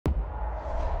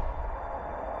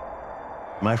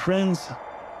My friends,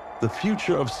 the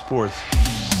future of sports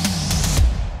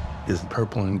is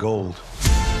purple and gold.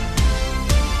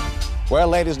 Well,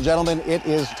 ladies and gentlemen, it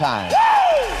is time.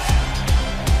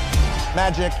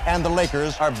 Magic and the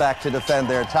Lakers are back to defend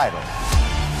their title.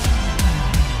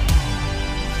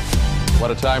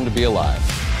 What a time to be alive.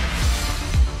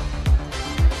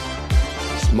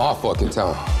 It's my fucking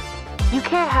time. You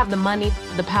can't have the money,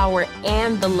 the power,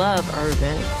 and the love,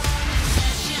 Irvin.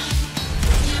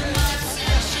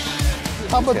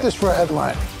 How about this for a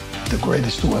headline? The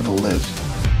greatest who ever lived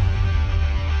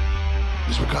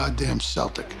is a goddamn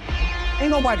Celtic.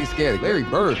 Ain't nobody scared of Larry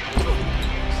Bird.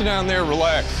 Sit down there,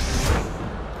 relax.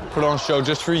 Put on a show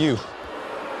just for you.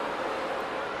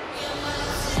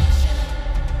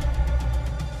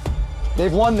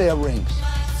 They've won their rings.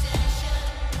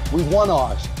 We've won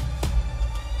ours.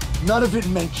 None of it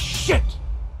meant shit.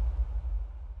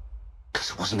 Because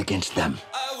it wasn't against them.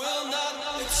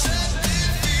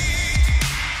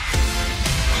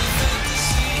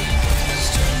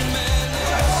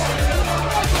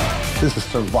 This is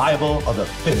survival of the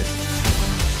fittest.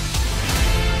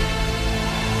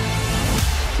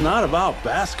 It's not about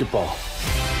basketball.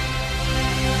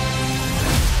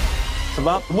 It's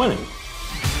about winning.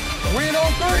 Win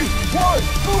on three. 1,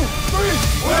 2,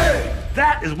 3, win!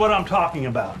 That is what I'm talking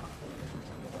about.